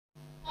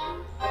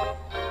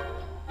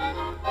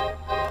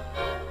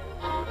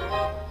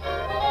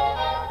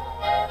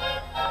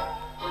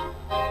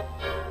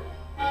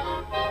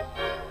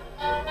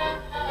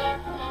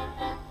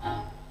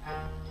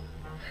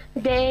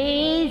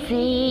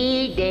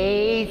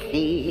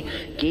Daisy,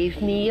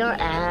 give me your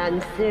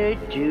answer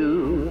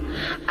too.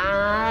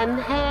 I'm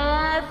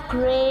half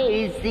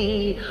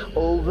crazy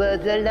over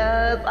the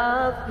love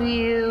of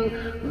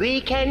you.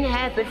 We can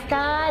have a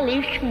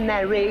stylish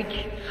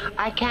marriage.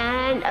 I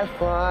can't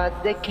afford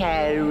the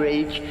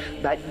carriage,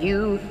 but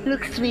you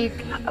look sweet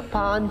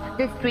upon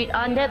the street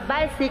on the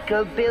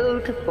bicycle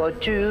built for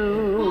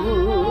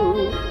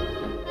two.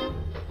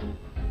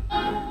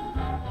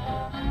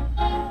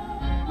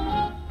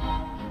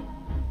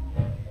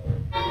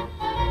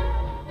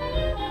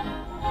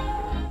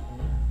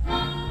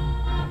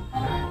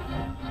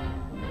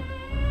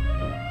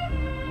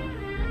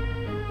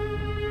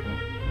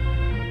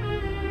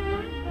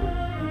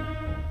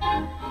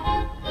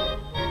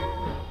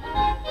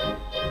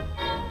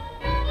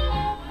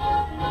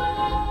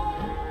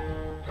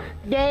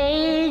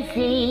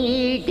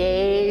 Daisy,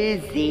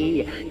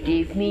 Daisy,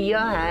 give me your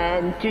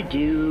hand to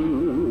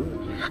do.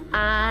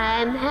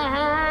 I'm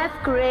half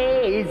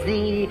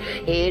crazy,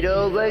 head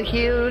over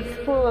heels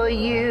for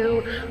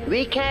you.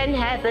 We can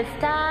have a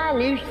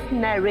stylish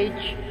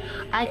marriage.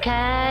 I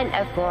can't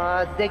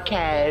afford the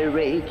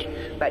carriage,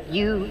 but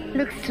you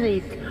look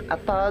sweet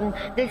upon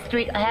the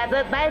street. I have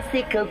a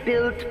bicycle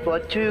built for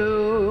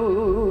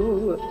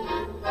two.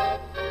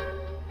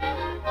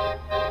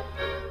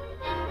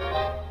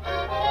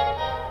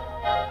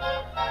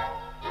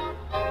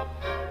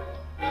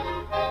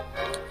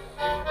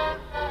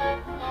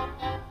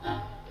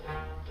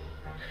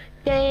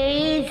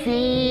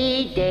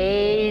 Daisy,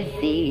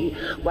 Daisy,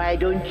 why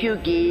don't you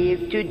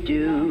give to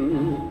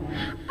do?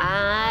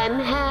 I'm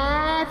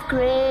half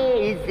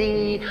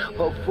crazy,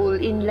 hopeful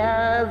in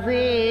love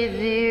with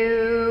you.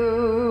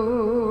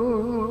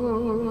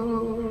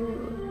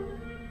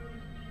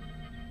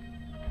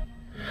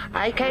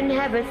 I can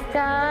have a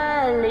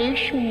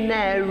stylish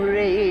marriage.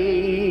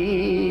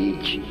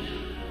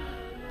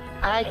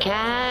 I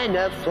can't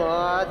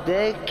afford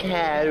the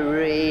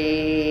carriage,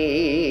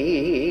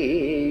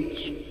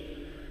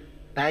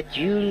 but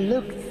you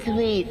look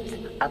sweet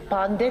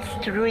upon the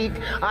street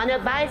on a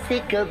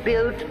bicycle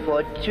built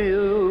for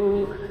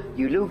two.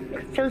 You look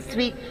so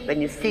sweet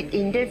when you sit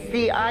in the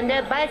sea on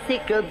a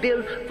bicycle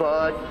built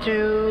for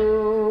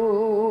two.